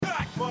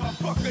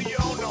Motherfucker, you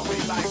don't know me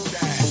like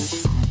that.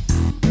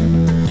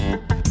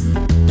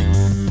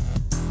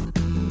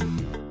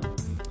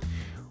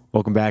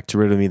 Welcome back to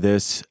Riddle Me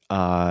This.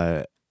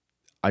 I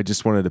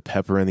just wanted to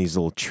pepper in these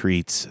little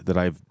treats that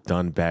I've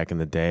done back in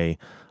the day.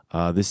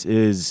 This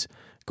is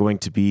going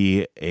to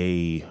be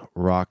a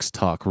Rocks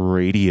Talk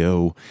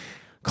Radio,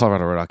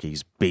 Colorado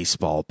Rockies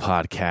baseball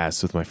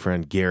podcast with my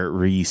friend Garrett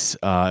Reese.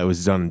 It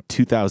was done in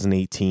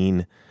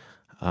 2018.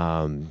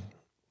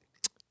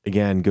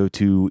 Again, go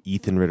to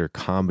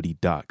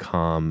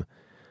ethanrittercomedy.com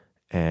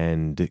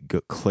and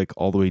click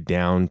all the way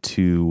down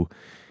to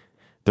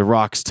the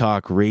Rocks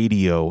Talk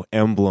Radio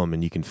emblem,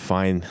 and you can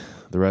find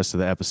the rest of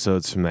the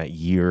episodes from that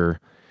year.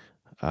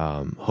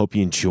 Hope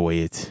you enjoy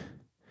it.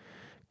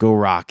 Go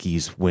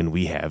Rockies when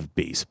we have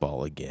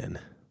baseball again.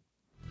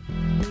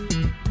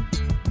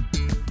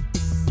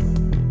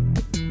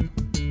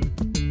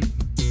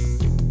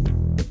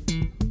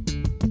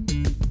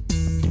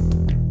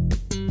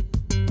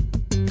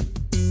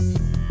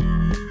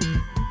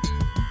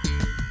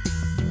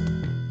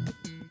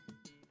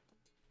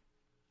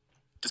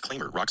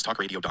 Disclaimer,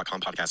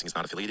 RocksTalkRadio.com podcasting is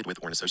not affiliated with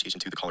or in association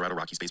to the Colorado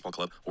Rockies Baseball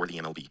Club or the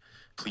MLB.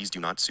 Please do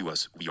not sue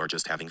us. We are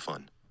just having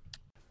fun.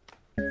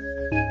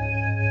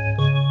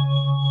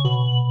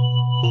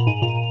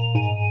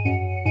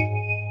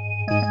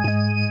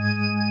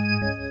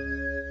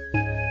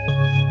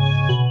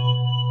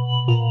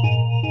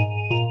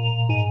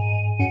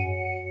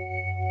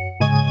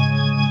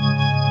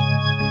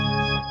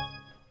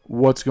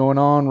 What's going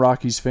on,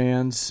 Rockies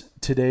fans?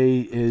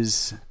 Today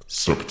is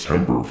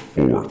September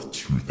 4th,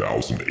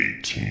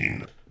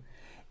 2018.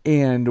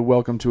 and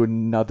welcome to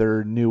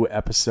another new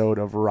episode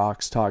of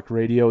Rocks Talk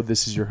Radio.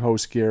 This is your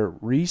host, Garrett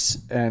Reese,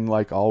 and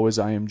like always,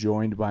 I am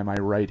joined by my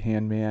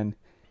right-hand man,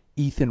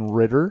 Ethan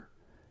Ritter.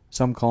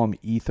 Some call him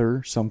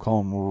Ether, some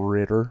call him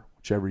Ritter,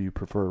 whichever you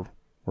prefer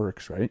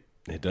works, right?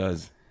 It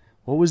does.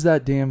 What was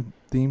that damn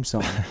theme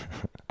song?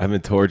 I've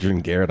been torturing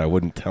Garrett. I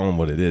wouldn't tell him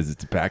what it is.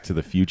 It's Back to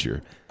the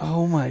Future.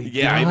 Oh my god.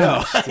 Yeah, I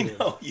know. I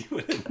know. You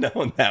would have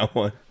known that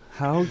one.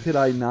 How could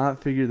I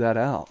not figure that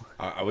out?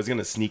 I was going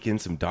to sneak in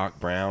some Doc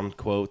Brown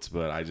quotes,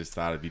 but I just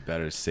thought it'd be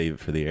better to save it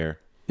for the air.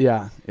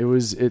 Yeah,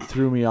 it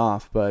threw me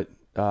off, but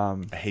I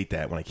hate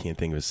that when I can't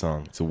think of a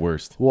song. It's the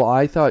worst. well,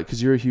 I thought,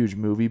 because you're a huge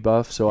movie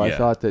buff, so I Yeah.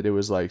 thought that it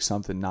was like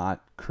something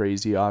not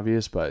crazy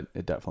obvious, but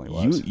it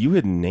definitely was. You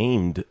had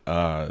named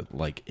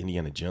like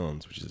Indiana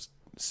Jones, which is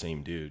the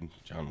same dude,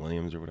 John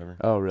Williams or whatever.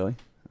 Oh, really?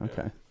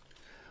 Okay.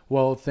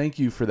 Well, thank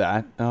you for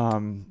that.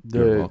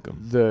 You're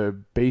welcome. The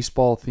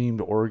baseball-themed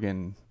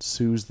organ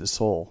soothes the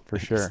soul, for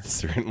sure. It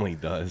certainly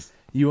does.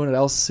 You know what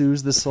else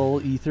soothes the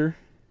soul, Ether?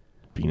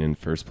 Being in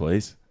first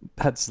place.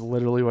 That's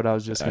literally what I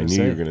was just I going knew to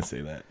say. you were going to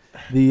say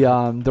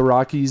that. The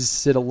Rockies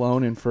sit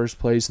alone in first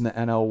place in the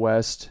NL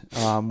West,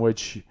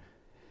 which,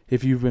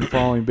 if you've been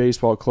following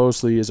baseball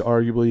closely, is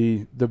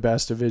arguably the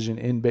best division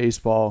in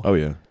baseball. Oh,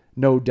 yeah.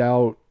 No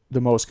doubt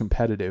the most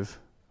competitive,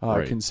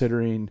 Right.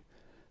 considering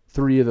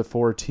 3 of the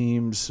 4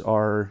 teams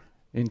are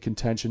in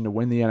contention to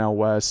win the NL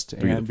West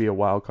and be a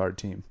wild card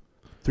team.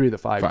 3 of the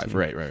 5 teams.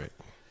 Right.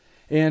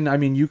 And I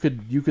mean, you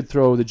could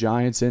throw the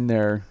Giants in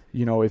there.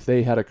 You know, if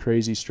they had a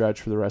crazy stretch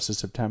for the rest of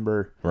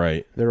September,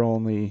 Right. they're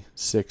only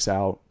 6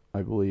 out,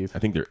 I believe. I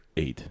think they're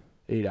 8.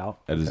 8 out.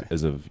 As Okay.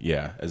 as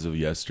of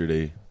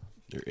yesterday,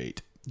 they're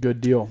 8.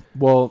 Good deal.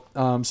 Well,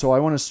 so I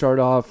want to start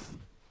off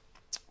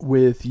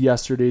with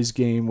yesterday's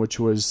game, which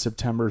was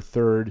September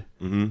 3rd.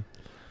 Mm-hmm.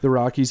 The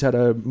Rockies had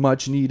a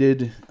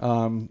much-needed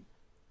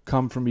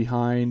come from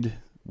behind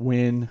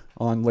win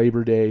on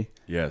Labor Day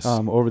Yes.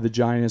 over the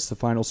Giants. The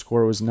final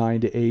score was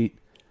 9-8,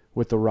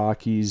 with the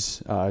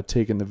Rockies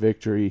taking the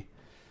victory.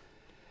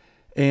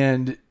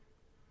 And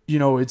you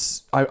know,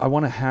 I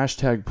want to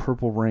hashtag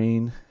Purple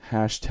Rain,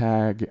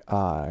 hashtag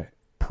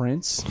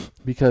Prince,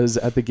 because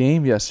at the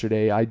game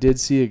yesterday, I did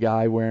see a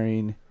guy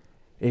wearing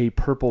a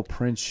Purple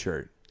Prince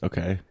shirt.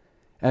 Okay.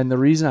 And the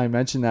reason I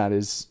mention that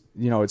is,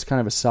 you know, it's kind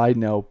of a side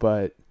note,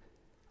 but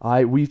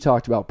we've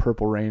talked about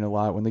Purple Rain a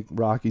lot when the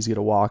Rockies get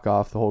a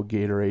walk-off, the whole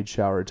Gatorade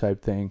shower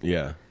type thing.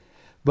 Yeah.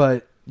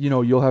 But, you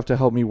know, you'll have to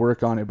help me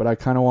work on it, but I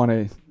kind of want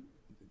to,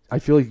 I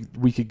feel like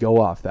we could go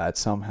off that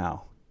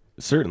somehow.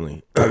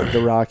 Certainly. Like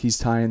the Rockies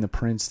tying the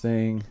Prince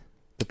thing,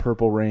 the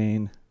Purple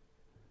Rain.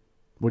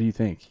 What do you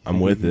think? I'm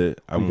with it.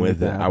 I'm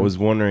with it. I was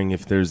wondering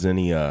if there's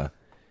any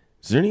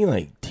is there any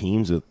like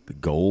teams with the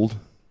gold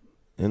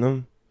in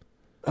them?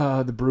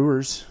 The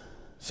Brewers.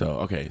 So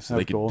okay, so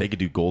Have gold. they could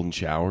do golden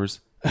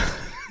showers.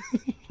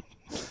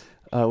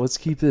 Let's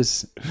keep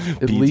this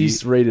at PG.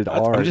 least rated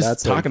R. I'm just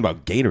That's talking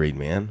about Gatorade,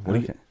 man. What do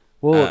you, Okay.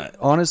 Well,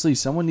 honestly,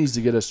 someone needs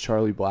to get us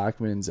Charlie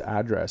Blackmon's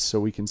address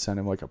so we can send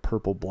him like a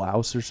purple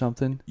blouse or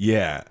something.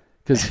 yeah.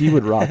 Because he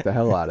would rock the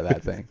hell out of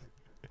that thing.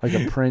 Like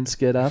a Prince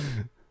get up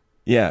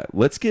Yeah,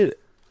 let's get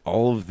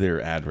all of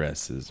their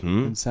addresses.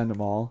 and send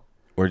them all.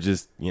 Or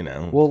just, you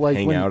know, Well, like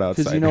hang out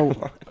outside. because you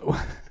know,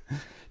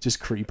 just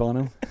creep on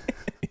him.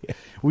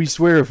 We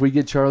swear if we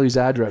get Charlie's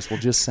address, we'll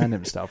just send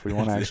him stuff. We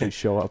won't actually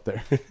show up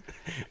there.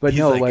 But He's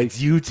no, like, like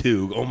it's you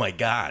two. Oh my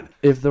God.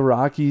 if the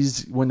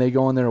Rockies, when they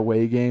go on their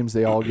away games,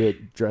 they all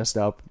get dressed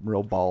up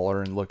real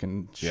baller and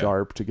looking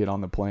sharp to get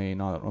on the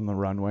plane on the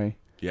runway.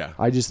 Yeah.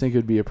 I just think it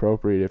would be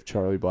appropriate if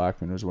Charlie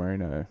Blackmon was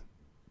wearing a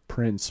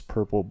Prince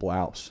purple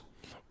blouse.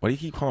 Why do you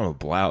keep calling it a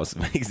blouse? It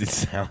makes it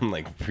sound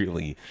like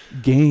really.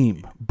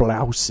 Game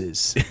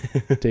blouses.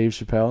 Dave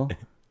Chappelle.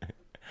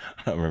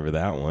 I don't remember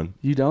that one.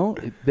 You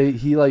don't?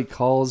 He like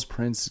calls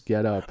Prince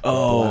get up.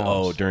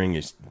 Oh, during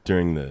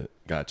the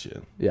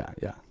gotcha. Yeah.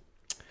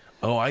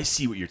 Oh, I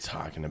see what you're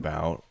talking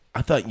about.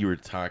 I thought you were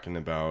talking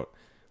about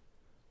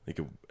like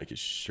a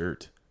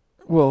shirt.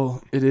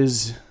 Well, it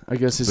is. I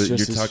guess it's But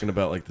just. you're talking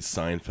about like the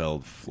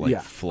Seinfeld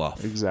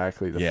fluff.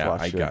 Exactly. The Yeah,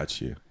 fluff I shirt.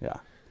 got you. Yeah.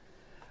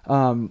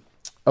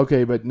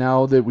 Okay, but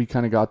now that we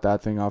kind of got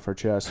that thing off our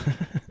chest,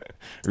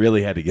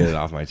 Really had to get it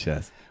off my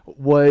chest.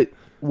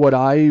 what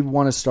I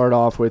want to start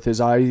off with is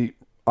I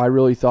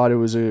really thought it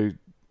was a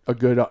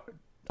good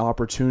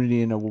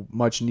opportunity and a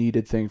much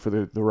needed thing for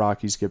the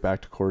Rockies to get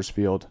back to Coors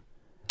Field.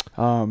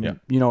 Yeah.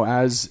 You know,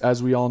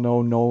 as we all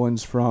know,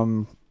 Nolan's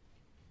from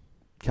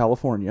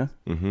California,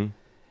 Mm-hmm.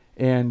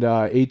 and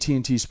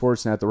AT&T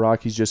Sportsnet, the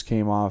Rockies just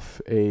came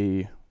off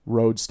a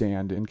road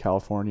stand in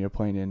California,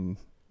 playing in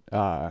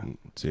San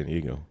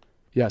Diego.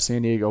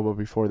 San Diego, but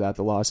before that,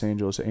 the Los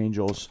Angeles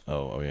Angels.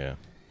 Oh yeah.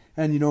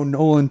 And, you know,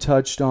 Nolan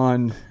touched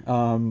on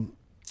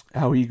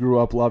how he grew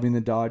up loving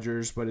the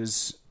Dodgers, but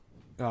has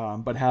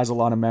a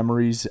lot of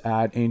memories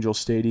at Angel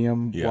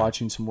Stadium,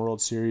 watching some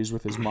World Series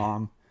with his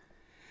mom.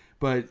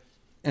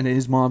 And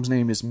his mom's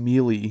name is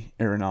Mealy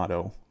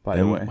Arenado, by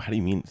the way. How do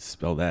you mean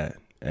spell that?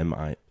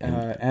 Millie.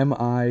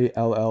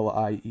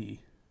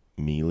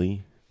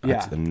 Mealy?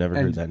 Yeah. I've never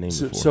heard that name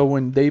before. So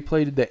when they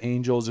played the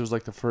Angels, it was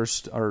like the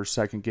first or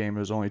second game. It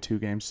was only 2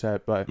 games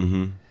set, but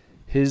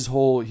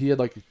he had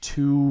like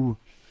 2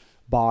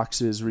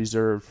 boxes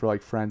reserved for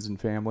like friends and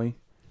family.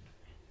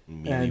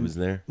 Mealy was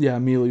there? Yeah,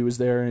 Mealy was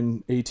there,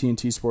 and AT&T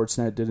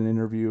Sportsnet did an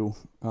interview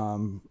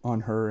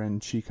on her,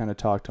 and she kind of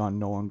talked on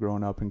Nolan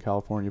growing up in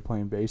California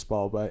playing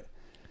baseball. But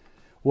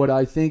what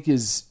I think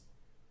is,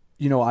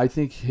 you know, I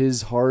think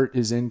his heart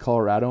is in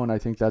Colorado, and I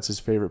think that's his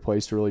favorite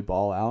place to really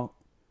ball out.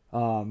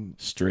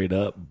 Straight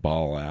up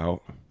ball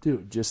out.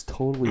 Dude, just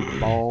totally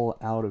ball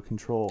out of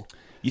control.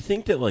 You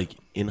think that like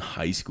in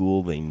high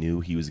school they knew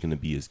he was going to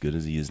be as good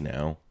as he is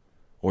now?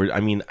 Or I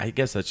mean, I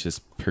guess that's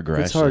just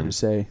progression. It's hard to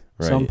say.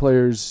 Right. Some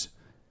players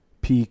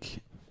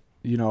peak,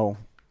 you know,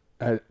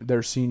 at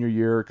their senior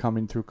year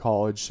coming through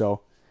college,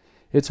 so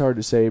it's hard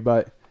to say.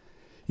 But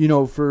you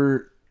know,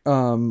 for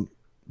the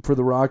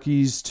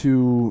Rockies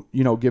to,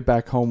 you know, get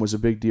back home was a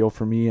big deal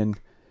for me. And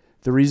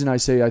the reason I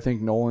say I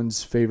think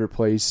Nolan's favorite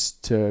place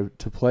to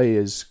play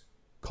is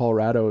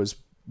Colorado is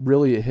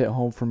really it hit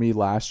home for me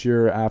last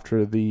year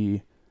after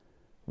the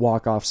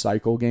walk-off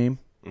cycle game.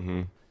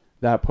 Mm-hmm.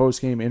 That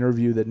post-game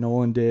interview that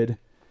Nolan did,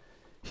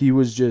 he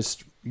was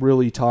just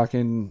really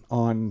talking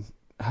on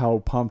how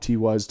pumped he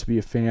was to be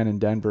a fan in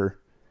Denver.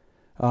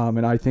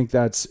 And I think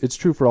it's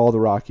true for all the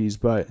Rockies,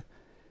 but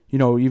you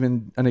know,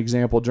 even an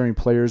example during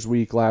Players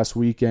Week last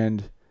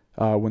weekend,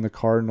 when the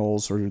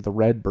Cardinals or the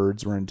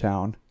Redbirds were in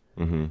town,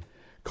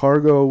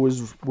 Cargo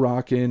was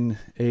rocking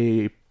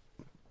a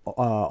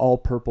all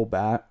purple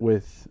bat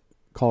with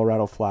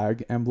Colorado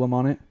flag emblem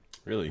on it.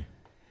 Really?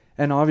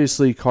 And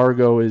obviously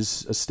Cargo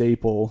is a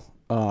staple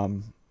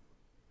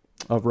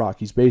of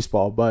Rockies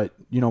baseball, but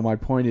you know, my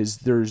point is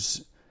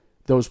there's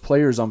those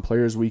players on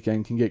Players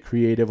Weekend can get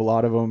creative. A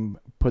lot of them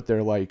put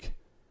their, like,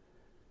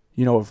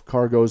 you know, if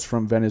Cargo's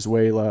from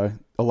Venezuela,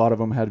 a lot of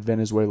them had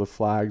Venezuela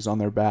flags on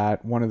their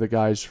bat. One of the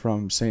guys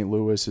from St.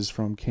 Louis is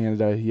from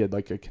Canada. He had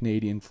like a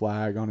Canadian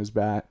flag on his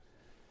bat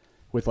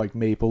with like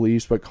maple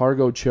leaves, but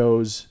Cargo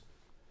chose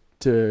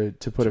to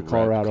put a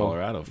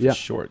Colorado for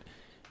short.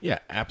 Yeah,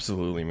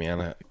 absolutely,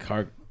 man.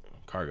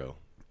 Cargo.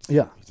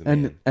 Yeah.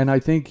 And I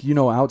think, you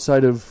know,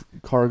 outside of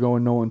Cargo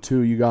and Nolan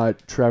too, you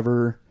got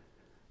Trevor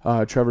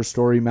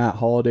Story, Matt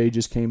Holliday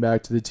just came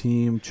back to the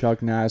team.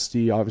 Chuck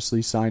Nasty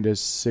obviously signed a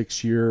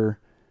 6-year,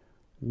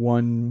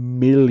 $1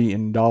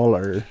 million.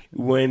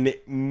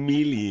 $1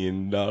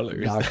 million.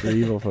 Dr.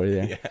 Evil for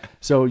you. Yeah.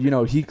 So, you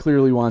know, he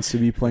clearly wants to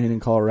be playing in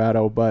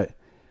Colorado, but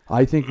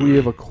I think we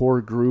have a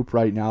core group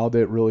right now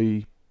that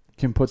really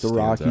can put the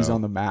Rockies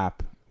on the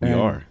map. We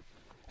are.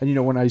 And, you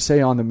know, when I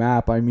say on the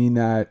map, I mean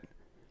that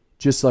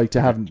just like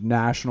to have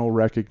national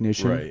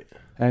recognition. Right.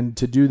 And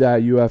to do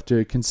that, you have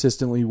to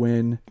consistently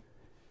win.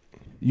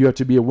 You have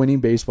to be a winning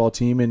baseball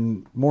team,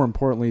 and more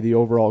importantly, the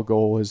overall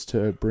goal is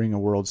to bring a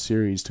World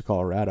Series to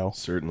Colorado.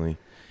 Certainly.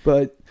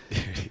 But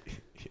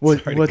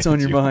what's on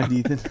your mind,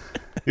 Ethan?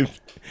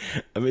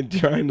 I've been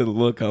trying to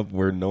look up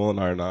where Nolan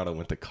Arenado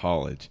went to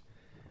college.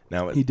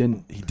 Now He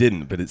didn't. He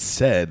didn't, but it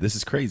said, this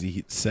is crazy,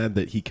 it said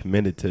that he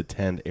committed to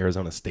attend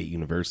Arizona State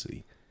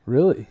University.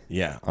 Really?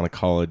 Yeah, on a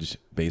college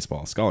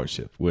baseball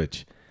scholarship,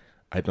 which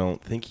I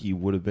don't think he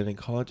would have been in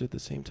college at the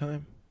same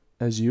time.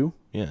 As you?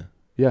 Yeah.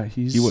 Yeah,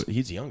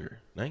 he's younger,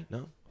 right?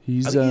 No?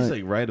 He's I think he's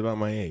like right about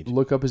my age.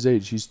 Look up his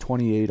age. He's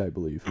 28, I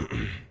believe.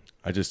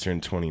 I just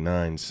turned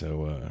 29,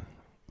 so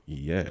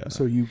Yeah.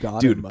 So you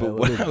got Dude, him by but a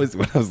when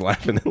little I was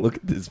laughing at look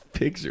at this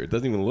picture, it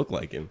doesn't even look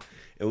like him.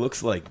 It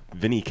looks like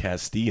Vinny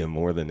Castilla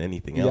more than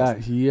anything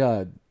else.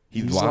 Yeah,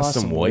 He he's lost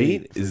some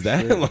weight. for Is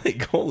that sure.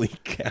 like holy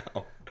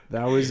cow?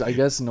 That was, I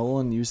guess,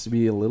 Nolan used to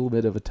be a little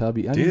bit of a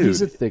tubby. I mean,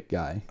 he's a Dude. thick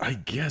guy. I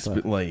guess,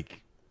 but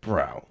like,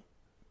 bro,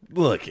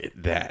 look at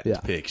that Yeah.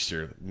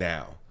 picture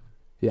now.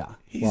 Yeah,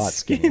 He's lot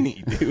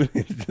skinny, dude.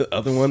 The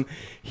other one,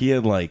 he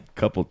had like a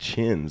couple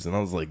chins, and I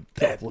was like,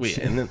 that. Wait,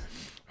 and then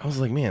I was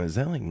like, man, is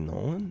that like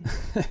Nolan?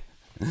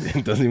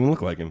 It doesn't even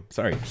look like him.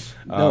 Sorry.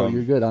 No,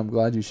 you're good. I'm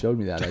glad you showed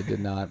me that. I did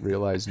not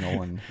realize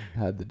Nolan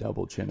had the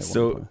double chin at one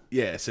So point.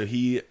 yeah, so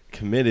he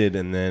committed,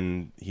 and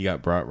then he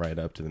got brought right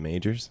up to the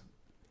majors.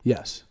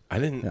 Yes, I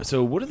didn't. Yeah.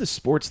 So what are the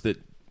sports that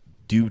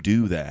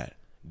do that?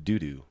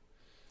 Do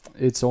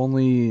it's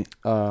only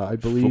I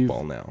believe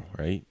football now,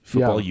 right?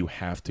 Football, Yeah. you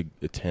have to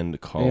attend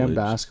college. and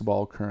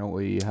basketball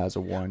currently has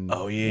a one.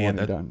 Oh, yeah, one and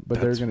that- done. But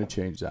they're that's- going to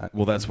change that.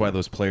 Well, that's why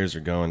those players are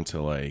going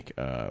to like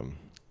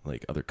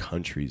other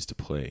countries to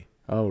play.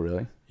 Oh,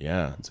 really?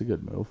 Yeah, That's a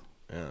good move.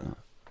 yeah.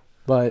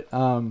 But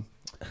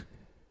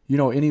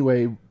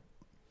anyway,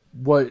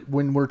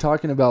 when we're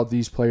talking about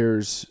these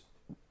players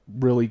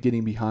really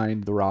getting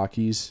behind the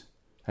Rockies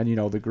and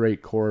the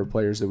great core of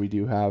players that we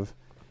do have,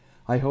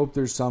 I hope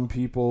there's some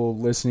people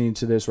listening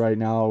to this right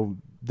now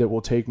that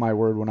will take my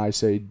word when I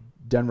say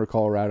Denver,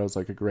 Colorado is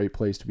like a great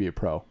place to be a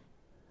pro.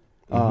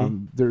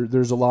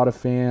 There's a lot of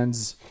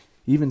fans,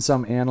 even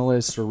some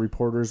analysts or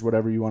reporters,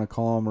 whatever you want to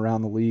call them,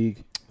 around the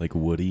league. Like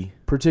Woody.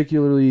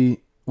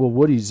 Particularly, well,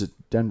 Woody's a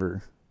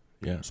Denver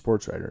Yeah.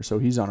 sports writer, so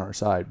he's on our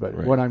side. But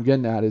Right. what I'm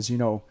getting at is,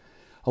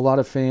 a lot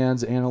of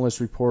fans, analysts,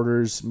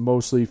 reporters,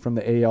 mostly from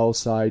the AL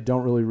side,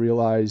 don't really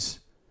realize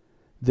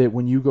that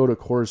when you go to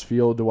Coors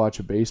Field to watch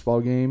a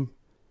baseball game,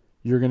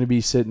 you're going to be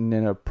sitting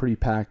in a pretty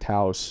packed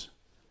house.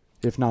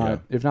 If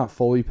not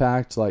fully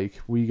packed,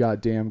 like we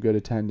got damn good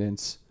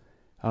attendance.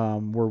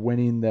 We're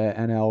winning the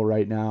NL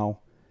right now.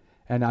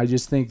 And I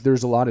just think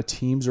there's a lot of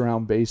teams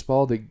around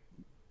baseball that,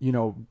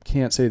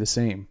 can't say the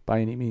same by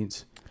any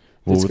means.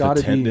 Well, It's with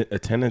gotta be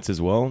attendance as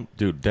well,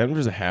 dude.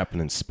 Denver's a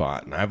happening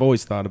spot, and I've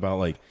always thought about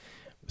like.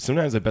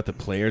 Sometimes I bet the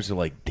players are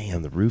like,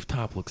 "Damn, the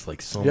rooftop looks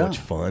like so much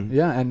fun."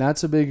 Yeah, and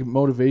that's a big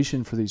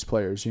motivation for these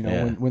players.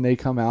 Yeah. When they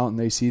come out and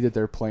they see that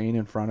they're playing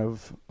in front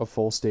of a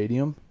full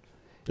stadium,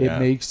 it Yeah.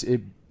 makes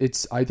it.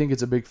 I think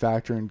it's a big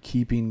factor in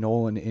keeping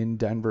Nolan in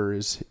Denver.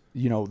 Is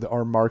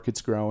our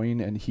market's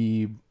growing, and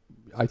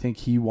I think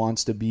he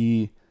wants to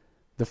be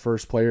the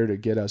first player to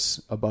get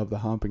us above the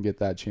hump and get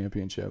that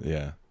championship.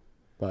 Yeah.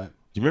 But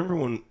Do you remember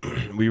when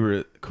we were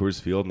at Coors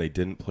Field and they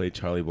didn't play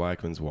Charlie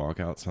Blackmon's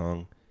walkout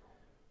song?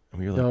 And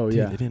we were like, Oh, dude,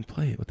 yeah. they didn't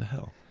play it. What the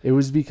hell? it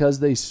was because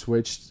they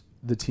switced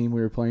the team we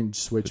were playing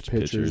switched Switched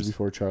pitchers pitchers.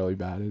 before Charlie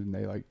batted, and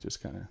they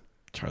just kind of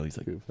Charlie's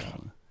like, goofed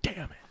out.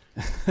 damn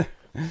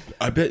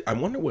it. I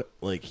wonder what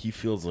like he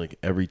feels like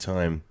every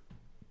time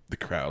the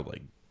crowd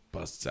like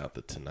busts out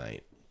the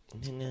tonight.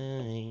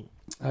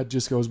 That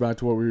just goes back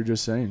to what we were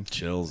just saying.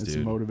 Chills, It's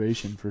dude. a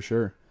motivation for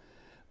sure.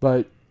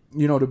 But,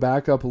 to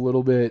back up a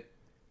little bit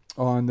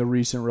on the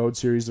recent road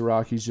series the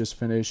Rockies just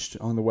finished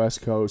on the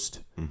West Coast,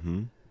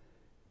 Mm-hmm.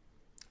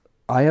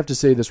 I have to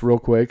say this real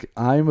quick.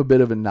 I'm a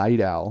bit of a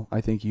night owl. I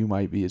think you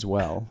might be as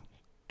well.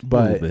 A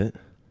But little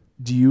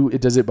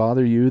bit. does it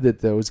bother you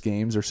that those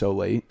games are so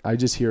late? I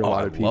just hear a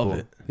lot I of people. love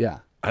it. Yeah.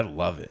 I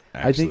love it.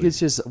 Actually. I think it's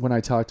just when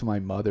I talk to my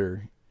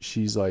mother,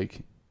 she's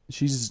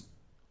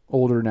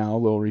older now, a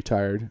little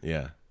retired.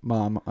 yeah.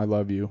 Mom, I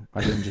love you.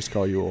 I didn't just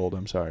call you old.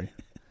 I'm sorry.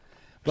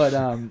 But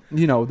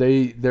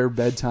their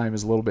bedtime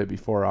is a little bit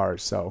before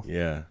ours, so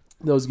Yeah.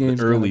 those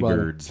games The early kinda bother-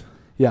 birds.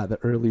 Yeah, the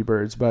early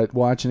birds. But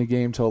watching a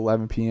game till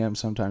 11 p.m.,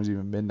 sometimes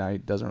even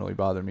midnight, doesn't really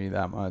bother me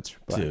that much.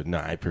 But, Dude, no,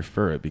 I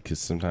prefer it because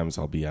sometimes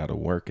I'll be out of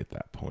work at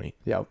that point.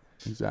 Yep,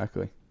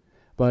 exactly.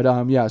 But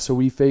so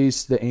we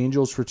faced the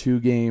Angels for 2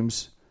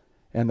 games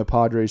and the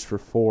Padres for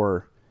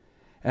 4,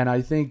 and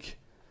I think.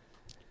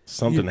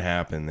 Something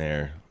happened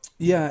there.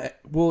 Yeah,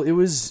 well, it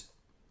was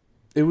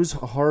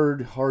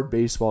hard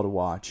baseball to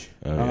watch.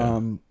 Oh,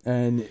 yeah.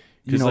 And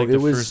Because like it the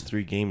was first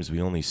 3 games,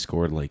 we only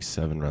scored like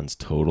 7 runs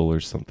total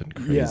or something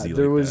crazy. yeah.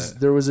 There like was that.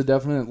 there was a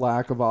definite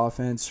lack of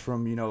offense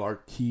from our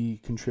key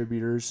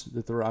contributors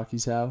that the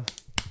Rockies have.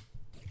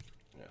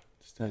 Yeah.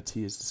 That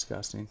tea is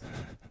disgusting.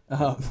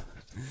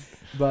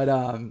 But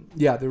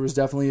there was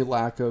definitely a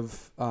lack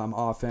of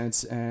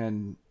offense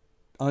and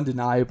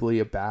undeniably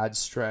a bad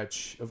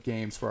stretch of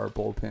games for our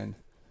bullpen.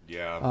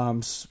 Yeah.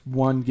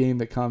 One game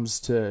that comes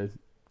to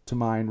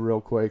mind real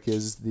quick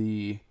is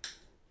the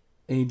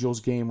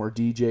Angels game where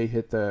DJ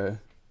hit the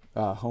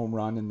home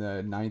run in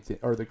the 9th,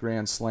 or the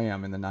grand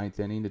slam in the 9th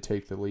inning to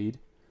take the lead.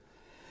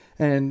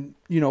 And,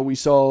 we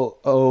saw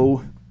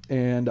O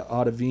and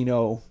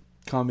Ottavino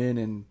come in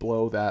and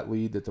blow that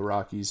lead that the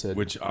Rockies had.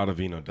 Which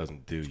Ottavino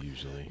doesn't do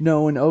usually.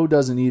 No, and O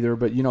doesn't either,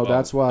 but,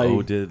 that's why.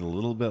 O did a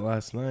little bit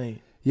last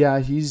night. Yeah,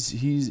 he's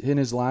in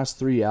his last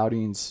 3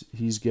 outings,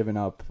 he's given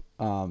up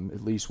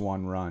at least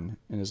 1 run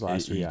in his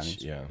last 3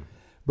 outings. Yeah.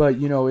 But,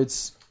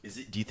 it's...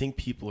 Do you think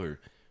people are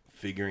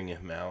figuring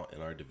him out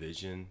in our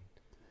division?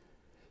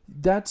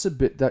 That's a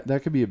bit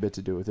that could be a bit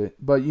to do with it.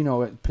 But you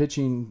know,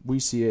 pitching, we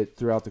see it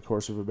throughout the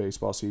course of a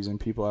baseball season.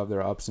 People have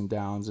their ups and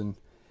downs, and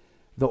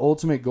the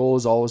ultimate goal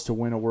is always to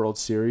win a World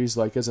Series.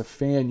 Like, as a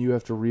fan, you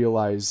have to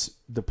realize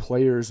the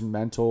player's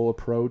mental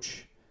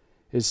approach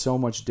is so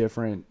much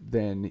different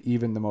than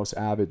even the most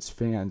avid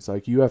fans.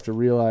 Like, you have to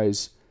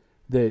realize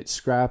that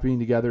scrapping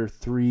together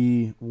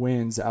 3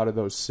 wins out of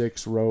those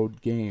 6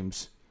 road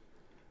games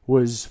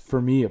was,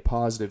 for me, a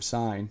positive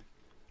sign.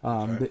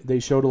 They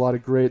showed a lot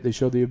of grit. They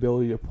showed the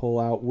ability to pull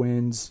out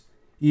wins,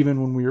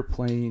 even when we were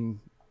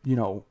playing, you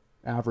know,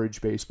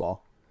 average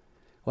baseball.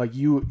 Like,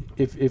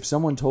 if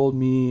someone told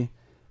me,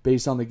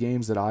 based on the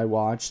games that I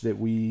watched, that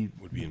we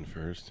would be in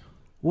first.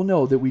 Well,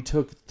 no, that we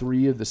took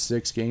 3 of the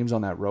 6 games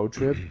on that road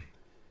trip.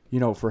 You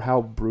know, for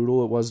how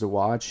brutal it was to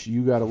watch,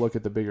 you got to look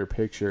at the bigger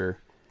picture,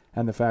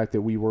 and the fact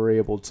that we were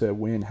able to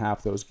win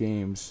half those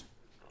games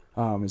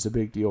is a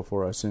big deal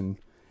for us. And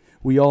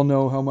we all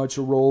know how much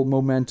a role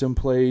momentum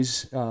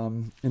plays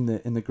in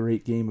the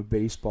great game of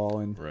baseball.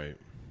 And right.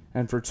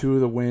 And for 2 of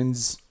the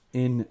wins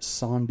in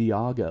San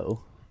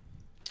Diego,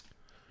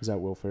 is that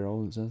Will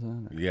Ferrell? Is that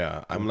that?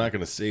 Yeah, I'm not going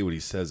to say what he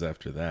says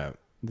after that.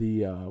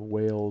 The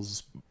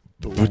whale's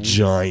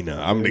vagina.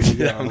 I'm just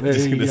going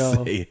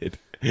to say it.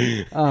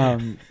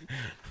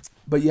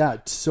 But yeah,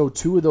 so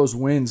 2 of those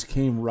wins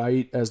came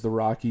right as the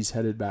Rockies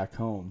headed back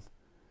home,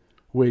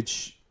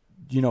 which,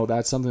 you know,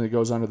 that's something that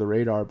goes under the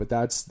radar. But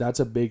that's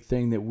a big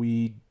thing that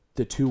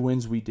the 2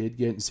 wins we did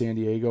get in San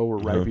Diego were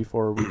right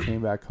before we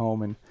came back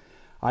home. And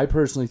I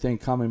personally think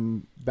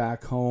coming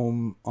back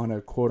home on a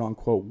quote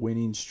unquote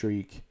winning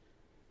streak,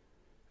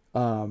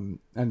 and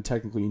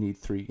technically you need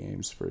 3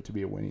 games for it to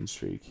be a winning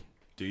streak.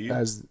 Do you?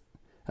 As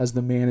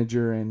the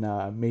manager in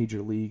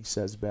Major League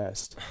says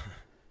best.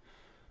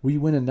 We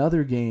win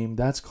another game,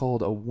 that's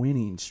called a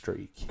winning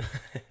streak.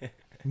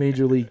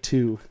 Major League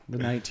 2, the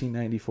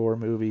 1994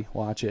 movie.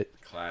 Watch it.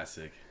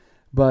 Classic.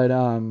 But,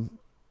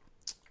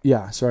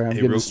 yeah, sorry, I'm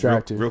getting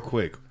distracted. Real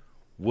quick,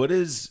 what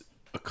is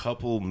a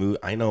couple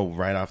I know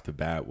right off the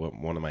bat what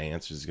one of my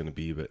answers is going to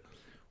be, but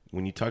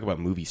when you talk about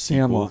movie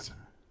sequels.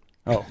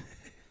 Oh.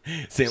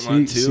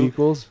 Sandlot 2?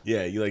 Sequels?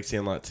 Yeah, you like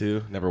Sandlot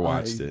 2? Never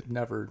watched it.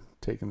 Never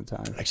taken the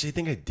time. Actually, I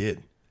think I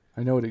did.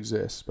 I know it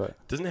exists, but...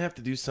 Doesn't it have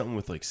to do something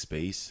with, like,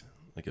 space?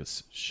 Like a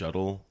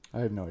shuttle?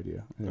 I have no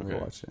idea. I never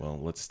watched it. Well,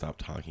 let's stop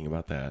talking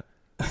about that.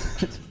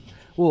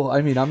 Well,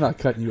 I mean, I'm not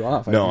cutting you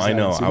off. No, I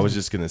know. I was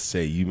just going to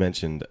say, you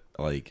mentioned,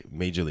 like,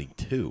 Major League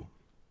 2.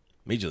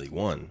 Major League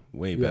 1,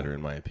 way better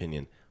in my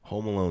opinion.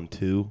 Home Alone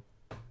 2,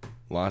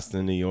 Lost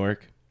in New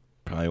York,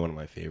 probably one of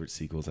my favorite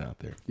sequels out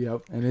there.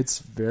 Yep, and it's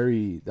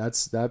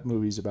that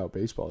movie's about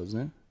baseball,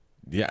 isn't it?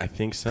 Yeah, I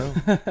think so.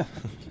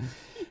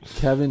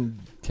 Kevin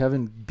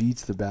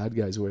beats the bad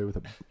guys away with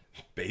a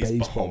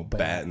baseball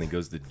bat and then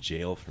goes to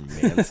jail for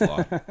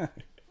manslaughter.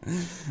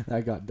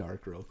 That got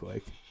dark real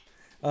quick.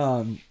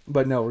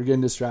 But no, we're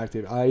getting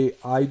distracted.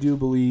 I do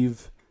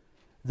believe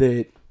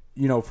that,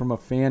 you know, from a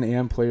fan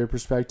and player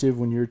perspective,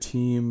 when your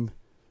team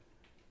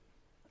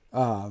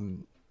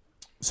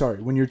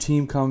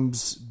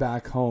comes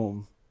back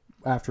home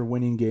after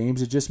winning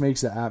games, it just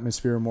makes the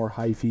atmosphere more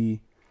hyphy.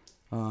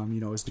 You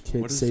know, as the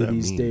kids say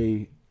these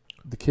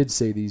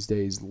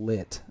days,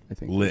 lit. I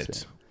think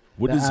lit.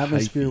 The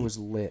atmosphere was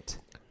lit.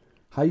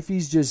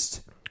 Hyphy's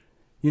just,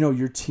 you know,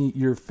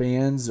 your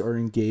fans are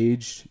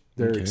engaged.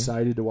 They're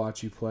excited to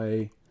watch you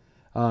play.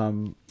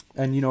 And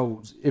you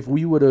know, if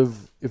we would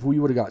have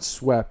got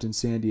swept in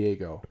San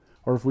Diego,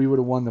 or if we would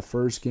have won the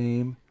first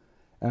game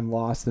and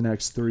lost the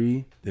next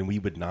 3, then we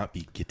would not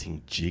be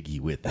getting jiggy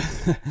with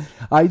it.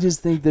 I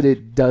just think that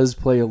it does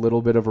play a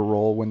little bit of a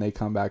role when they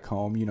come back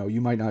home. You know,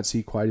 you might not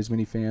see quite as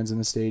many fans in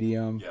the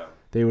stadium. Yeah.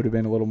 They would have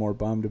been a little more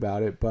bummed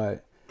about it,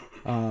 but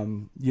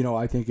you know,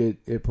 I think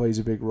it plays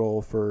a big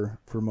role for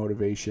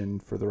motivation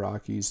for the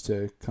Rockies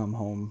to come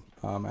home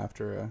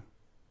after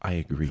I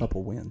agree.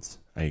 Couple wins.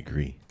 I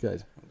agree.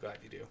 Good. I'm glad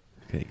you do.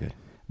 Okay, good.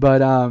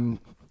 But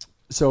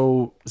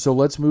so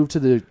let's move to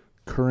the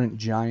current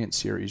Giant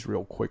series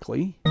real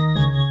quickly. I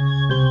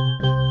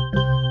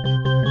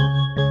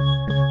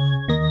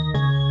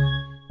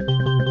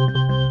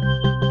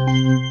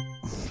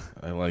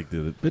like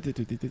the. I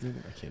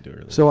can't do it.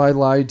 Really. So I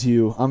lied to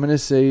you. I'm gonna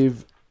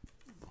save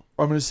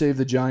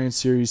the Giant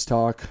series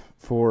talk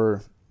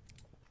for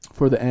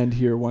the end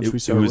here. Once we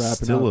start wrapping up, it was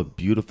still a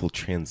beautiful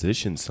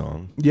transition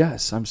song.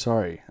 Yes, I'm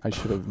sorry. I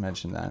should have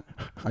mentioned that.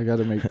 I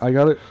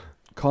gotta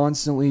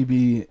constantly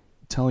be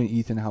telling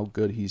Ethan how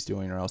good he's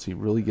doing, or else he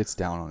really gets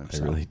down on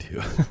himself. I really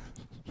do.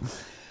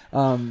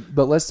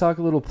 But let's talk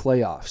a little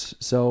playoffs.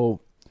 So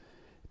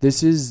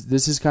this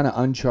is kind of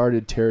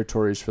uncharted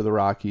territories for the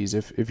Rockies.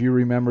 If you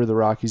remember, the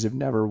Rockies have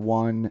never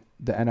won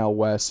the NL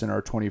West in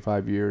our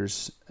 25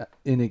 years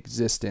in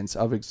existence.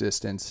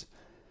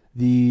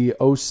 The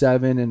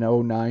 07 and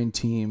 09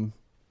 team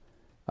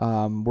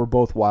were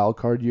both wild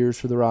card years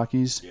for the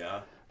Rockies. Yeah.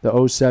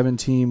 The 07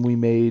 team, we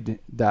made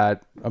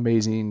that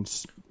amazing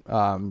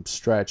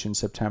stretch in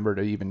September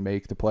to even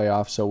make the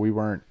playoffs, so we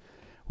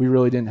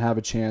really didn't have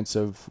a chance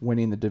of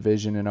winning the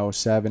division in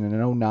 07. And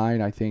in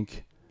 09, I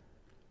think,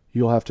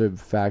 you'll have to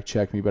fact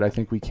check me, but I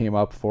think we came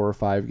up 4 or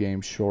 5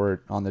 games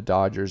short on the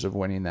Dodgers of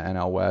winning the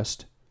NL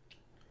West.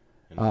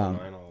 I'll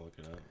look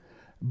it up.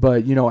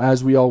 But, you know,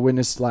 as we all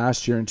witnessed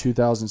last year in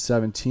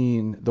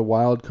 2017, the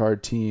wild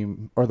card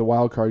team, or the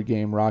wild card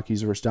game,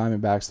 Rockies versus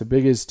Diamondbacks, the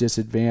biggest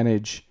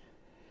disadvantage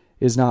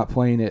is not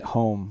playing at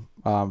home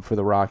for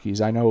the Rockies.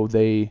 I know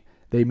they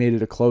made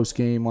it a close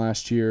game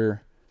last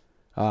year.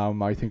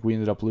 I think we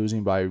ended up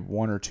losing by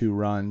 1 or 2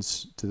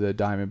 runs to the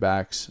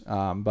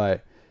Diamondbacks.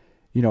 But,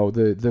 you know,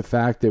 the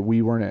fact that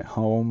we weren't at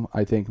home,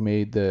 I think,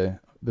 made the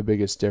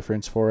biggest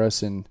difference for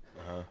us. And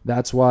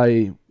that's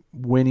why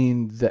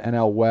winning the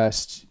NL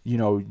West, you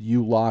know,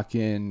 you lock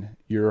in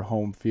your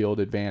home field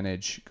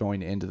advantage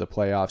going into the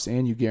playoffs,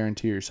 and you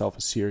guarantee yourself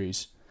a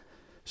series.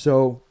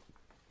 So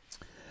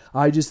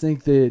I just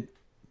think that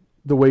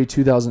the way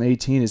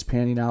 2018 is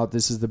panning out,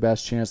 this is the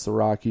best chance the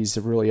Rockies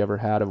have really ever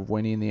had of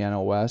winning the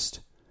NL West.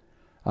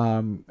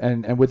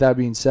 And with that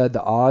being said,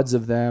 the odds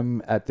of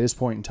them at this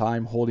point in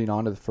time holding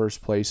on to the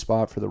first place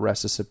spot for the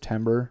rest of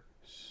September.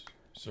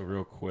 So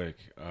real quick,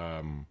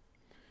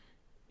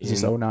 Is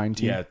this 09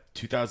 team? Yeah,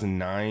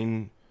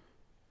 2009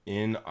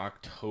 in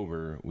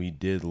October we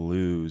did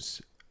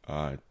lose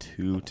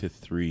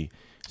 2-3.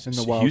 In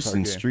the wild Houston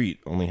card game. Street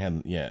only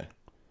had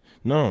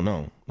no,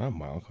 not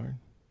wild card.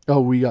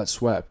 Oh, we got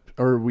swept,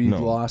 or we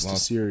No, lost a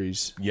lost.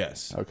 series.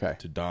 Yes. Okay.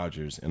 To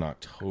Dodgers in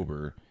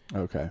October,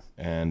 Okay.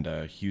 and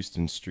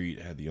Houston Street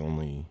had the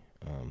only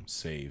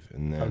save,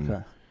 and then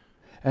Okay.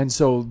 And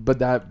so, but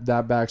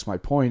that backs my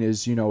point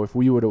is, you know, if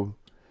we would have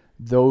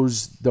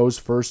those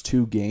first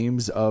 2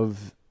 games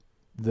of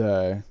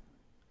the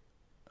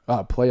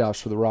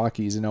playoffs for the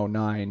Rockies in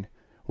 2009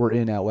 were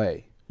in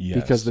LA Yes.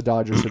 because the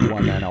Dodgers had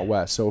won the NL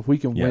West. So if we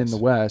can win Yes. the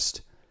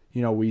West,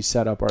 you know, we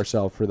set up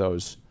ourselves for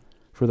those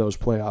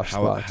playoff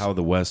spots. how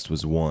the West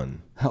was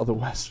won. How the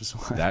West was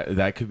won.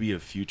 That could be a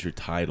future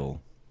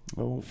title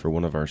Oh, for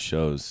one of our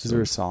shows. is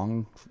there a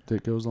song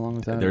that goes along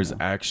with that? There's Or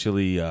no?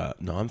 actually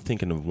no. I'm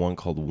thinking of one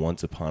called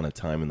 "Once Upon a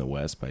Time in the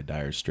West" by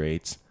Dire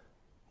Straits.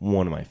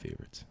 One of my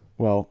favorites.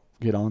 Well,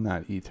 get on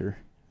that, Ether.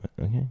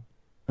 Okay.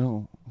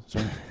 Oh,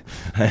 sorry.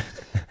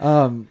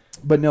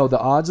 But no, the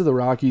odds of the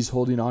Rockies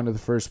holding on to the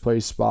first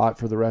place spot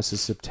for the rest of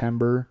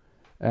September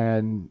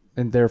and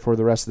therefore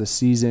the rest of the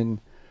season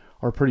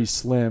are pretty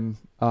slim.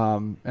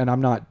 And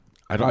I'm not.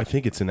 I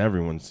think it's in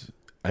everyone's.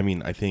 I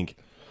mean, I think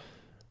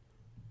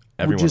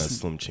everyone just- has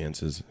slim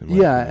chances. in my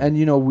Yeah, opinion. and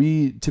you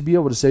know, to be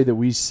able to say that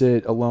we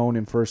sit alone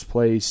in first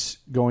place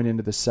going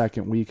into the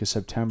second week of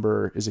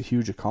September is a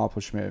huge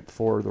accomplishment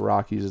for the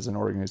Rockies as an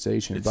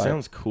organization. it But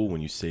sounds cool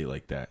when you say it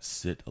like that.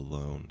 Sit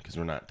alone because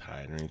we're not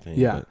tied or anything.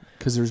 yeah, but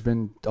because there's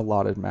been a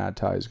lot of mad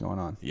ties going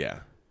on. yeah.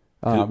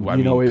 You I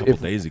mean, know, a couple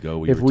if days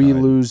ago, if were we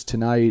tied. lose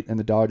tonight and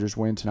the Dodgers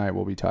win tonight,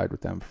 we'll be tied with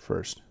them for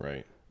first.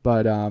 right?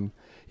 But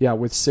yeah,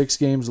 with 6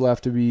 games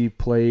left to be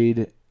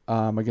played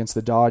against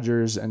the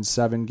Dodgers and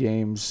 7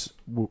 games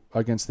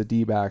against the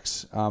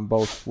D-backs,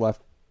 both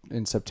left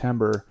in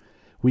September,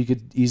 we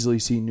could easily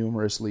see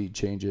numerous lead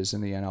changes in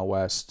the NL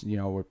West. You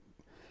know,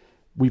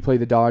 we play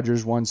the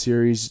Dodgers one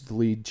series, the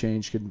lead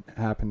change could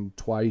happen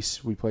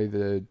twice. We play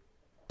the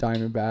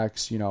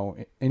Diamondbacks. You know,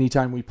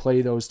 anytime we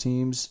play those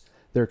teams,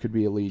 there could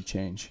be a lead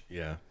change.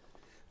 Yeah.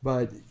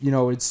 But, you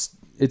know, it's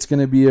going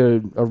to be a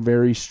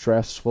very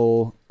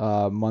stressful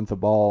month of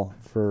ball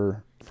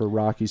for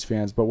Rockies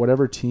fans. But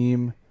whatever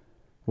team,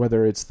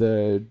 whether it's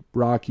the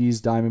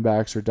Rockies,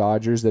 Diamondbacks, or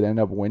Dodgers that end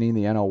up winning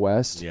the NL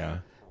West, Yeah.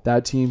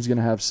 that team's going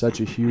to have such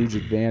a huge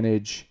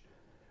advantage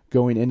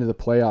going into the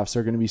playoffs.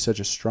 They're going to be such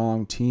a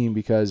strong team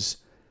because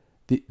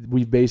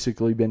we've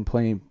basically been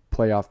playing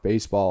playoff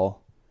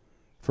baseball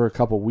for a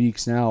couple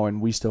weeks now, and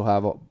we still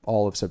have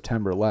all of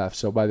September left.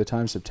 So by the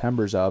time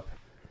September's up,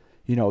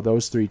 you know,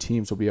 those 3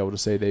 teams will be able to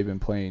say they've been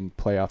playing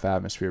playoff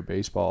atmosphere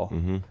baseball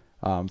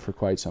for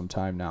quite some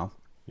time now.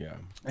 Yeah.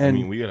 And- I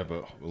mean, we got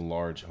a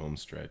large home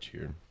stretch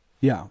here.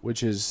 Yeah,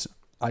 which is,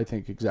 I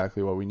think,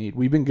 exactly what we need.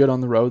 We've been good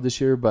on the road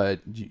this year, but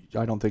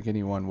I don't think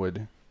anyone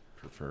would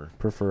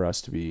prefer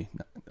us to be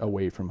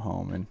away from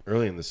home. And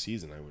Early in the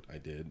season, I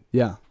did.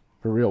 yeah,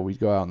 for real, we'd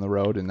go out on the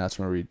road, and that's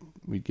where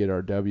we'd get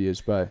our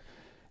W's. But,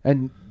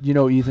 and you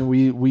know, Ethan,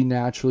 we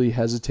naturally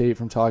hesitate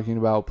from talking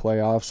about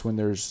playoffs when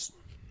there's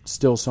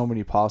still so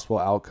many possible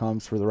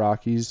outcomes for the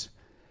Rockies.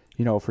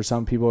 You know, for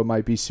some people it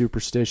might be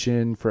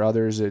superstition. For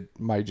others, it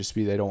might just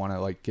be they don't want to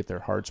like get their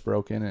hearts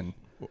broken. And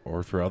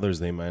Or for others,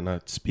 they might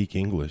not speak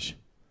English.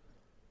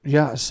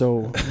 yeah,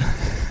 so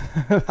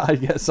I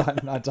guess I'm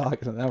not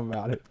talking to them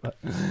about it.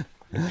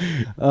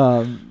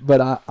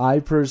 But I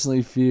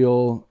personally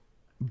feel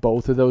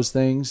both of those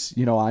things.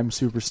 You know, I'm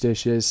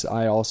superstitious.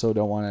 I also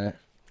don't want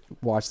to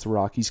watch the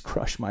Rockies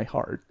crush my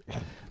heart.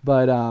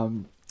 But,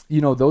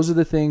 you know, those are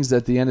the things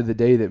at the end of the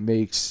day that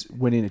makes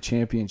winning a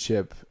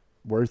championship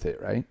worth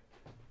it, right?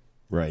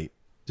 Right.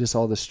 Just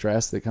all the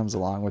stress that comes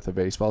along with a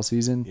baseball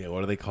season. Yeah,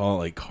 what do they call it?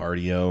 Like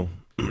cardio?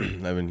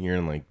 I've been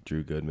hearing like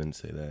Drew Goodman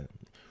say that.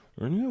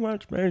 When you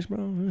watch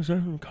baseball, it's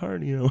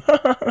cardio.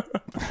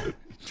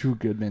 Drew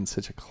Goodman's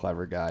such a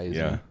clever guy, isn't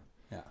Yeah.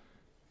 he? Yeah.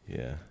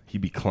 Yeah,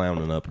 he'd be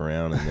clowning up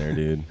around in there,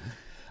 dude.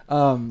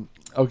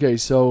 Okay,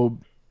 so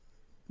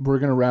we're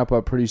gonna wrap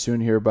up pretty soon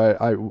here, but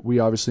we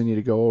obviously need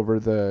to go over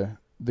the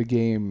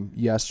game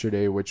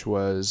yesterday, which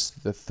was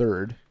the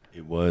 3rd.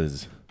 It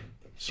was.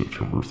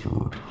 September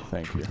 3rd,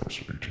 Thank you.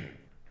 2018.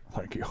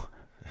 Thank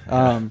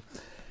you.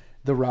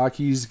 The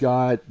Rockies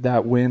got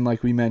that win,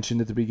 like we mentioned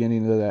at the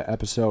beginning of the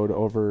episode,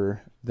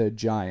 over the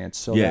Giants.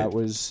 So Yeah. that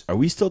was. Are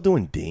we still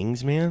doing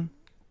dings, man?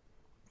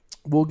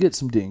 We'll get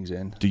some dings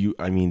in. Do you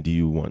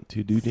want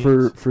to do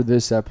dings? For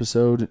this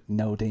episode?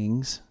 No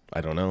dings. I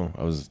don't know.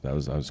 I was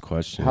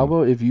questioning. How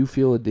about if you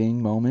feel a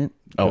ding moment?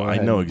 Oh, go I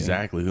ahead know and ding.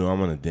 exactly who I'm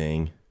gonna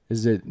ding.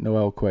 Is it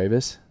Noel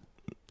Cuevas?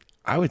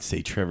 I would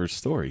say Trevor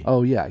Story.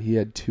 Oh yeah, he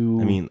had two.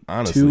 I mean,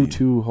 honestly,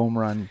 two home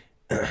run,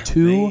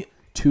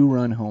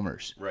 two-run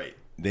homers. Right.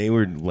 They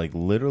were like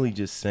literally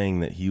just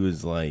saying that he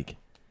was like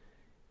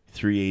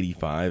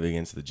 385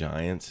 against the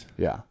Giants.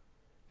 Yeah,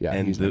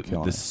 And he's been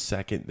killing the it.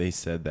 second they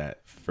said that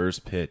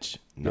first pitch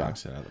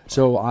knocks it out of the park.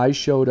 So I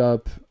showed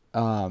up.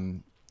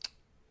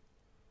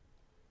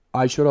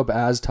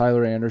 As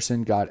Tyler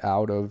Anderson got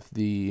out of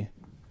the.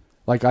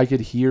 Like I could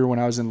hear when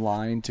I was in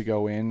line to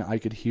go in. I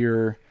could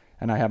hear,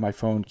 and I had my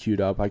phone queued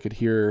up. I could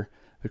hear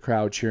the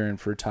crowd cheering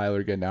for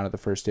Tyler getting out of the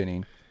first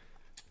inning.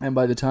 And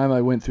by the time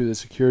I went through the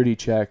security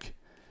check,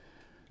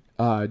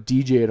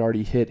 DJ had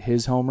already hit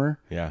his homer.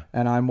 Yeah.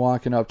 And I'm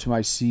walking up to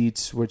my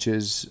seats, which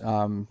is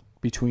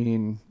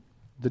between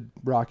the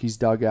Rockies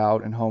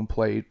dugout and home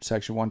plate,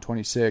 section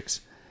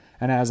 126.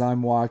 And as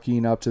I'm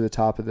walking up to the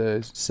top of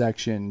the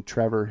section,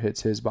 Trevor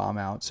hits his bomb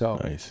out. So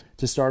Nice.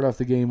 to start off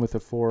the game with a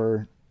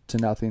 4-0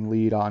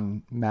 lead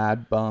on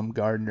Mad Bum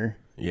Gardner,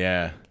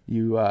 Yeah.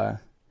 you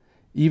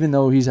even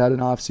though he's had an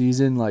off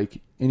season,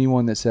 like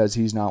anyone that says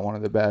he's not one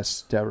of the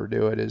best to ever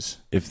do it is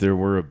If there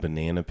were a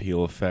banana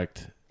peel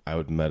effect, I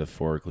would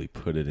metaphorically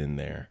put it in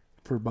there.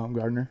 for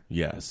Bumgarner.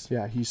 Yes.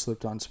 Yeah, he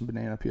slipped on some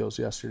banana peels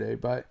yesterday.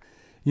 But,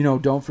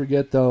 don't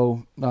forget,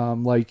 though,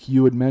 like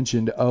you had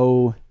mentioned,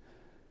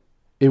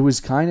 it was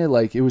kind of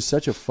like it was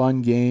such a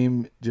fun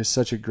game, just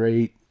such a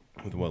great.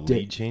 With what, Day-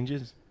 lead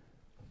changes?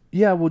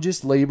 Yeah, well,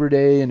 just Labor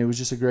Day, and it was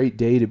just a great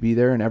day to be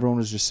there, and everyone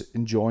was just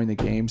enjoying the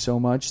game so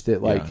much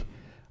that, like, Yeah.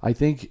 I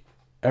think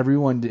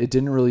everyone, it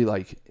didn't really,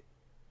 like,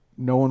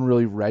 no one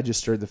really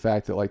registered the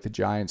fact that, like, the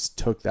Giants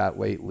took that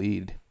late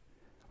lead.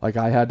 Like,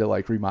 I had to,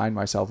 like, remind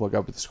myself, look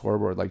up at the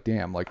scoreboard, like,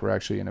 damn, like, we're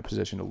actually in a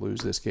position to lose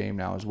this game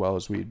now as well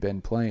as we'd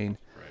been playing.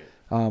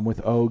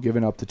 With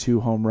giving up the 2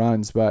 home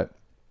runs. But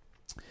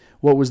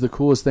what was the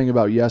coolest thing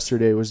about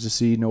yesterday was to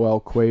see Noel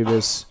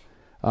Cuevas,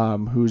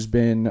 who's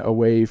been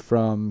away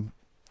from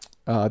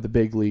the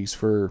big leagues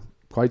for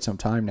quite some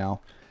time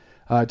now,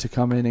 to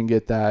come in and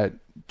get that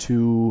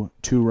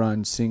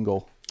two-run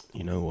single.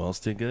 You know who else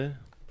did good?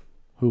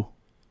 Who?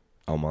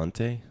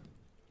 Almonte.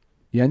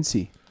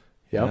 Yency.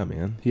 Yep. Yeah,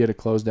 man. He had a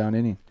close down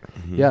inning.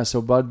 Yeah,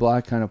 so Bud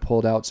Black kind of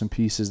pulled out some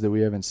pieces that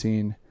we haven't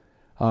seen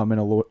in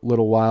a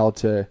little while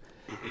to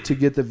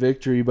get the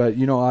victory. But,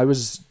 I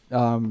was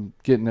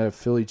getting a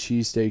Philly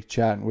cheesesteak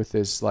chatting with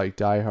this like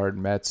diehard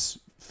Mets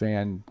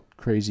fan,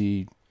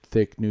 crazy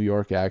thick New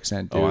York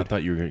accent dude. Oh, I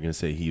thought you were going to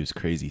say he was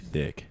crazy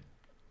thick.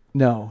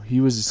 No,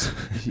 he was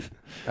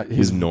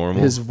He's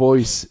normal. His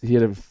voice, he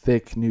had a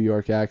thick New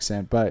York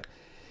accent, but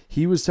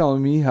he was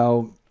telling me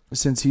how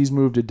since he's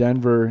moved to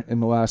Denver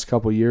in the last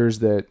couple of years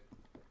that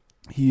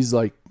he's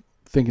like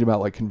thinking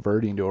about like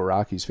converting to a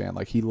Rockies fan.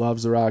 Like he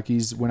loves the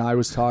Rockies. When I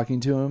was talking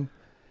to him,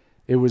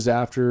 it was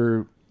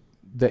after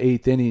the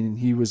 8th inning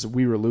and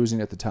we were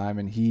losing at the time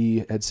and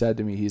he had said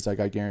to me, he's like,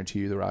 I guarantee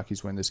you the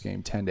Rockies win this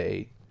game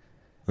 10-8.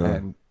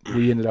 And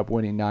we ended up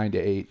winning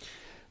 9-8.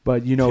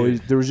 But,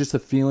 there was just a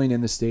feeling in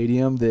the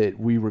stadium that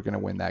we were going to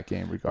win that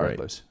game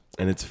regardless.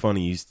 Right. And it's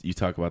funny, you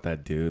talk about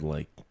that dude,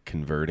 like,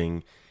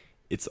 converting.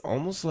 It's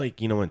almost like,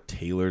 when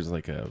Taylor's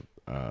like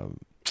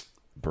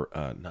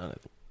not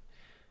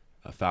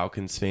a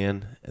Falcons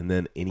fan, and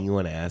then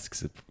anyone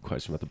asks a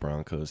question about the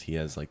Broncos, he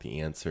has, like,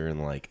 the answer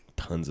and, like,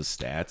 tons of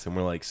stats. And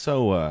we're like,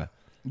 so,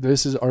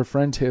 This is our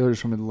friend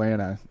Taylor's from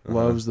Atlanta,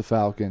 loves the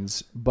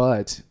Falcons,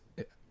 but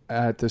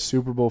at the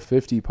Super Bowl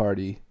 50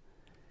 party,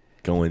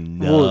 going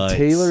nuts. well,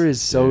 Taylor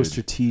is so dude.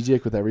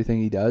 strategic with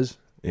everything he does.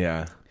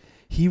 Yeah.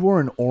 He wore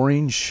an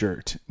orange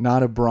shirt,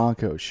 not a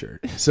Broncos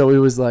shirt. So it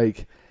was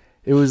like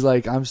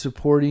I'm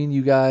supporting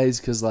you guys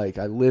because like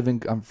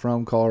I'm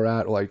from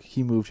Colorado. Like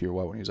he moved here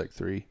when he was like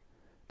 3.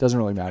 Doesn't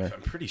really matter.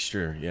 I'm pretty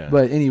sure, yeah.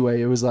 But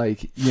anyway, it was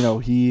like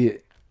he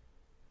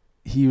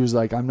was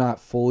like, I'm not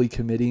fully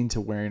committing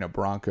to wearing a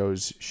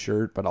Broncos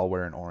shirt, but I'll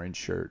wear an orange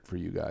shirt for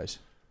you guys.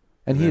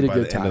 And he had a by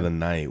good the time. end of the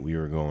night, we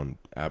were going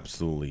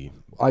absolutely.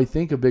 I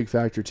think a big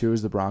factor too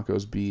is the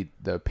Broncos beat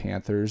the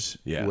Panthers,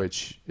 Yeah.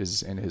 which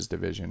is in his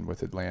division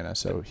with Atlanta.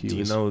 So Do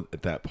you know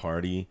at that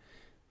party,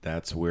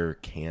 that's where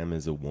Cam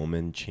is a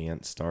woman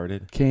chant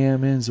started?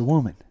 Cam is a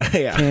woman.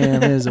 Yeah.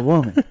 Cam is a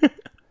woman.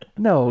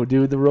 No,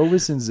 dude, the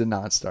Robisons did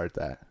not start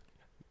that.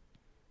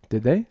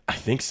 Did they? I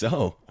think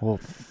so. Well,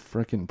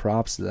 freaking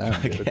props to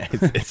them, dude. Yeah,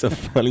 it's a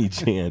funny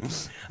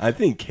chant. I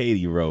think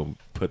Katie Rowe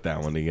put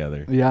that one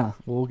together. Yeah,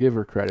 we'll give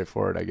her credit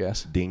for it, I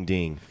guess. Ding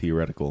ding,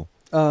 theoretical.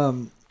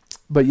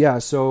 But yeah,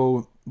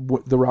 so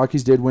the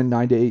Rockies did win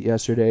 9-8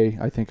 yesterday.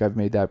 I think I've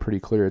made that pretty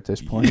clear at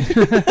this point.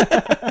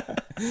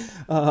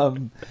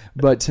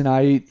 But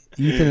tonight,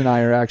 Ethan and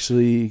I are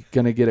actually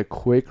going to get a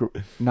quick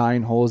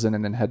 9 holes in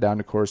and then head down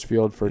to Coors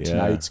Field for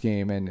tonight's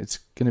game. And it's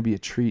going to be a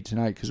treat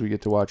tonight because we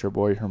get to watch our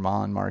boy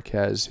Herman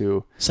Marquez,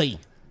 who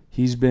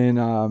he's been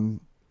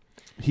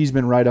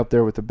right up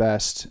there with the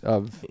best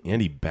of.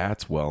 And he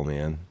bats well,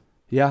 man.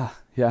 Yeah,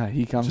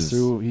 he comes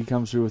through. He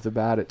comes through with the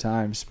bat at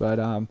times,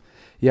 but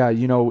yeah,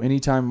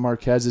 anytime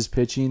Marquez is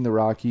pitching, the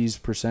Rockies'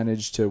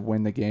 percentage to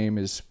win the game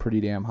is pretty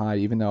damn high.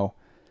 Even though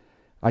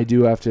I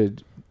do have to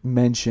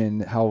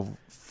mention how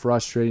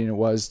frustrating it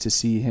was to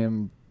see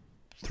him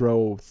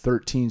throw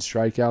 13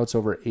 strikeouts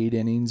over 8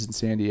 innings in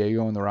San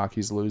Diego and the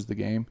Rockies lose the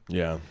game.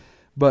 Yeah,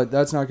 but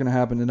that's not going to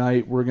happen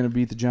tonight. We're going to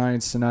beat the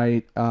Giants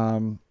tonight.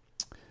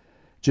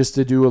 Just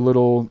to do a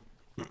little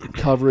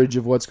coverage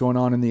of what's going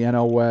on in the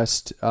NL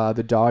West,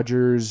 the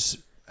Dodgers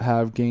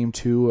have game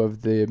 2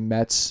 of the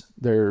Mets.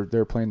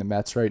 They're playing the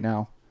Mets right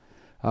now.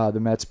 The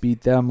Mets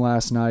beat them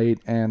last night,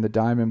 and the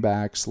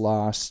Diamondbacks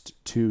lost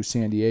to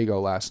San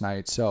Diego last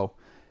night. So,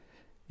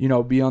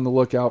 be on the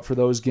lookout for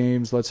those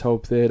games. Let's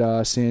hope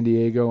that San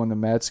Diego and the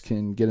Mets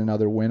can get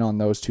another win on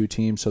those two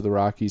teams so the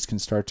Rockies can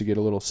start to get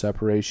a little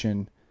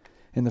separation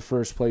in the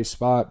first place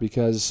spot,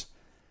 because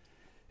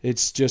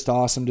it's just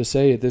awesome to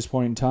say at this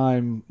point in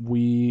time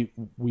we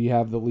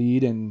have the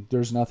lead and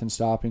there's nothing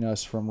stopping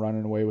us from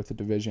running away with the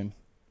division,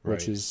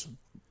 which is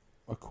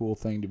a cool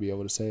thing to be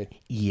able to say.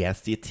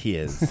 Yes, it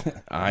is.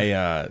 Dude,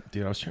 I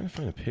was trying to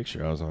find a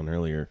picture I was on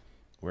earlier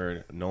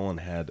where Nolan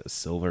had a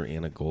silver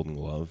and a golden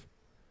glove.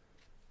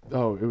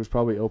 Oh, it was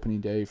probably opening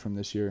day from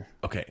this year.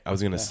 Okay, I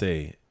was gonna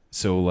say,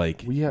 so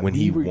like we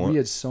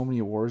had so many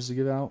awards to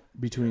give out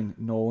between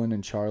Nolan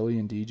and Charlie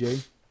and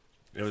DJ.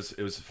 It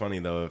was funny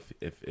though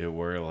if it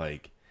were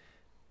like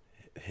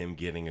him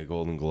getting a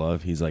golden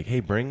glove, he's like,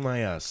 hey, bring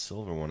my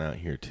silver one out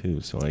here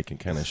too, so I can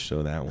kind of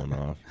show that one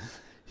off.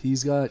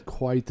 He's got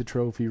quite the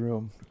trophy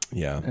room.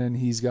 Yeah. And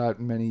he's got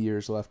many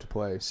years left to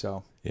play,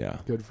 so yeah,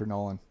 good for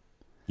Nolan.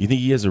 You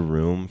think he has a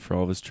room for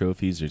all of his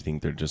trophies, or you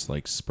think they're just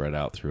like spread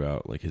out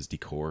throughout like his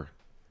decor?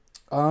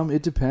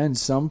 It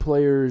depends. Some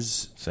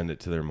players send it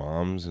to their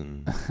moms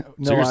and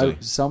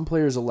some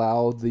players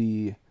allow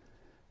the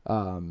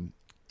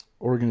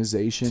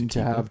organization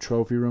to have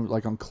trophy rooms,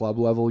 like on club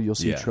level. You'll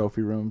see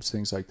trophy rooms,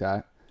 things like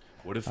that.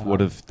 What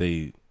if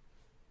they?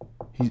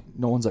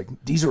 Nolan's like,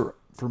 these are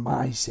for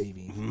my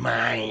saving.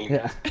 Mine.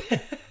 Yeah.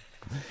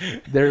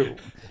 They're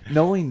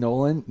knowing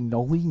Nolan. Dude,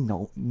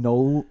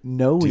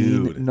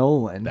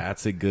 Nolan.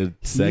 That's a good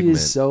segment. He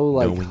is so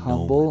like knowing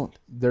humble. Nolan.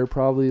 They're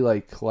probably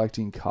like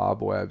collecting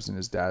cobwebs in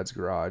his dad's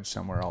garage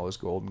somewhere. All his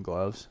golden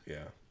gloves.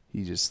 Yeah.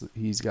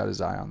 He's got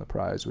his eye on the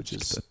prize, which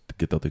is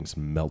get those things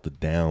melted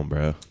down,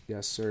 bro.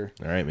 Yes, sir.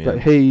 All right, man. But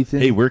hey, Ethan.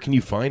 Hey, where can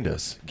you find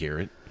us,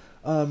 Garrett?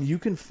 You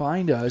can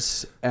find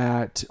us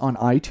on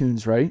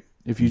iTunes, right?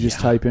 If you just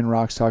type in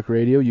Rocks Talk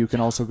Radio. You can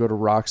also go to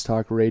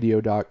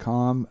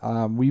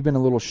rockstalkradio.com. We've been a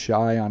little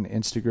shy on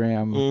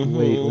Instagram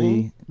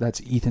lately.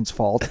 That's Ethan's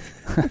fault.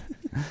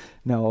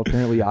 No,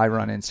 apparently I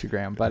run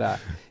Instagram. But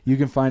you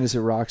can find us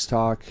at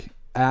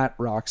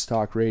Rocks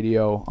Talk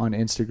Radio on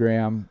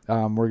Instagram.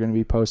 We're going to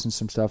be posting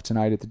some stuff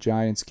tonight at the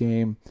Giants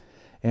game,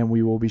 and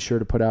we will be sure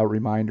to put out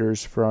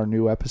reminders for our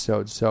new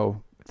episodes.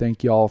 So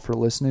thank you all for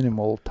listening, and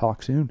we'll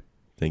talk soon.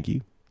 Thank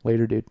you.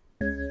 Later, dude.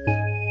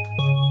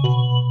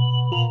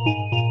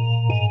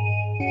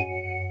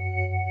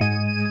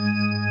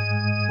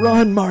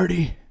 Run,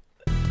 Marty.